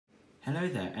Hello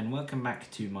there and welcome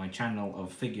back to my channel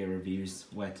of figure reviews,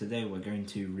 where today we're going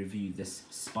to review this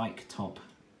spike top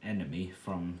enemy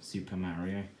from Super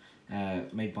Mario,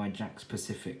 made by Jakks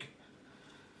Pacific.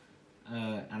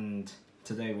 And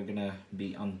today we're going to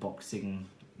be unboxing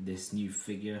this new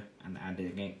figure and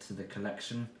adding it to the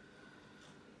collection.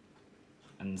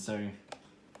 And so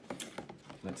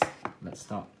let's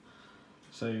start.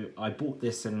 So I bought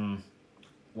this in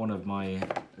one of my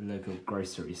local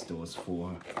grocery stores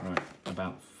for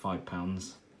about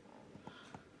 £5,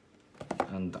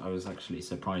 and I was actually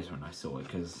surprised when I saw it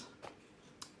because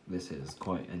this is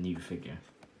quite a new figure.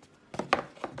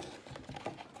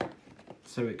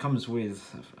 So it comes with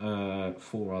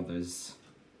 4 others,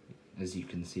 as you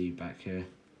can see back here,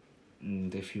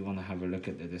 and if you want to have a look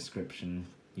at the description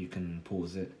you can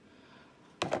pause it.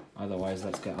 Otherwise,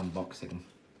 let's get unboxing.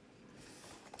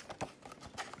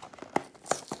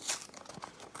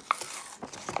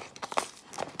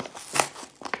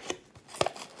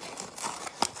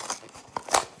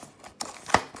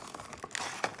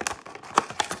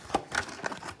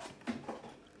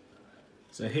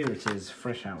 So here it is,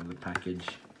 fresh out of the package.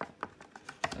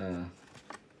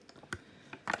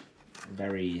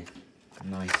 Very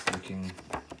nice looking.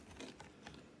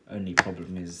 Only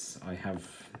problem is I have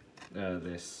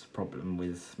this problem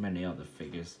with many other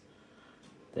figures.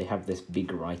 They have this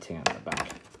big writing at the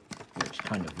back, which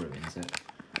kind of ruins it.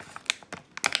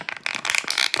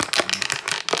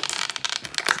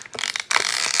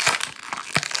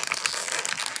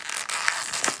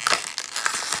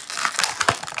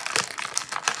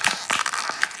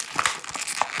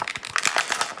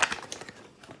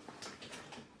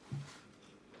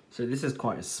 So this is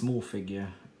quite a small figure.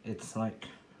 It's like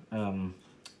the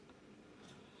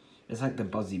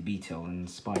Buzzy Beetle and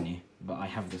Spiny, but I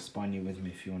have the Spiny with me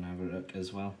if you want to have a look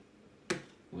as well,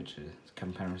 which is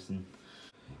comparison.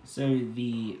 So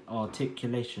the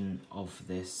articulation of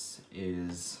this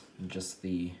is just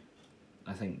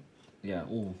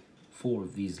all 4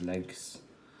 of these legs,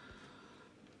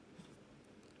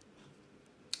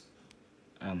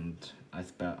 and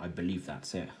I believe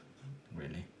that's it,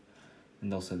 really.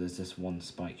 And also there's this one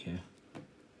spike here.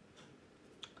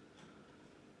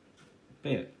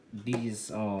 But yeah, these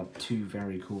are 2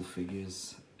 very cool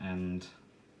figures, and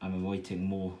I'm awaiting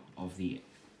more of the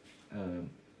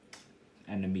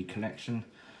enemy collection,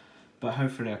 but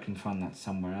hopefully I can find that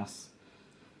somewhere else.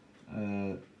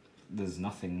 There's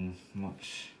nothing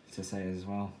much to say as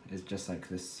well. It's just like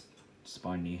this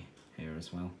Spiny here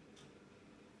as well.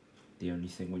 The only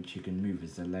thing which you can move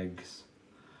is the legs.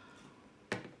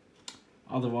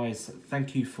 Otherwise,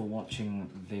 thank you for watching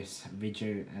this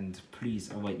video, and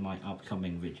please await my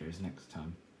upcoming videos next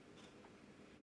time.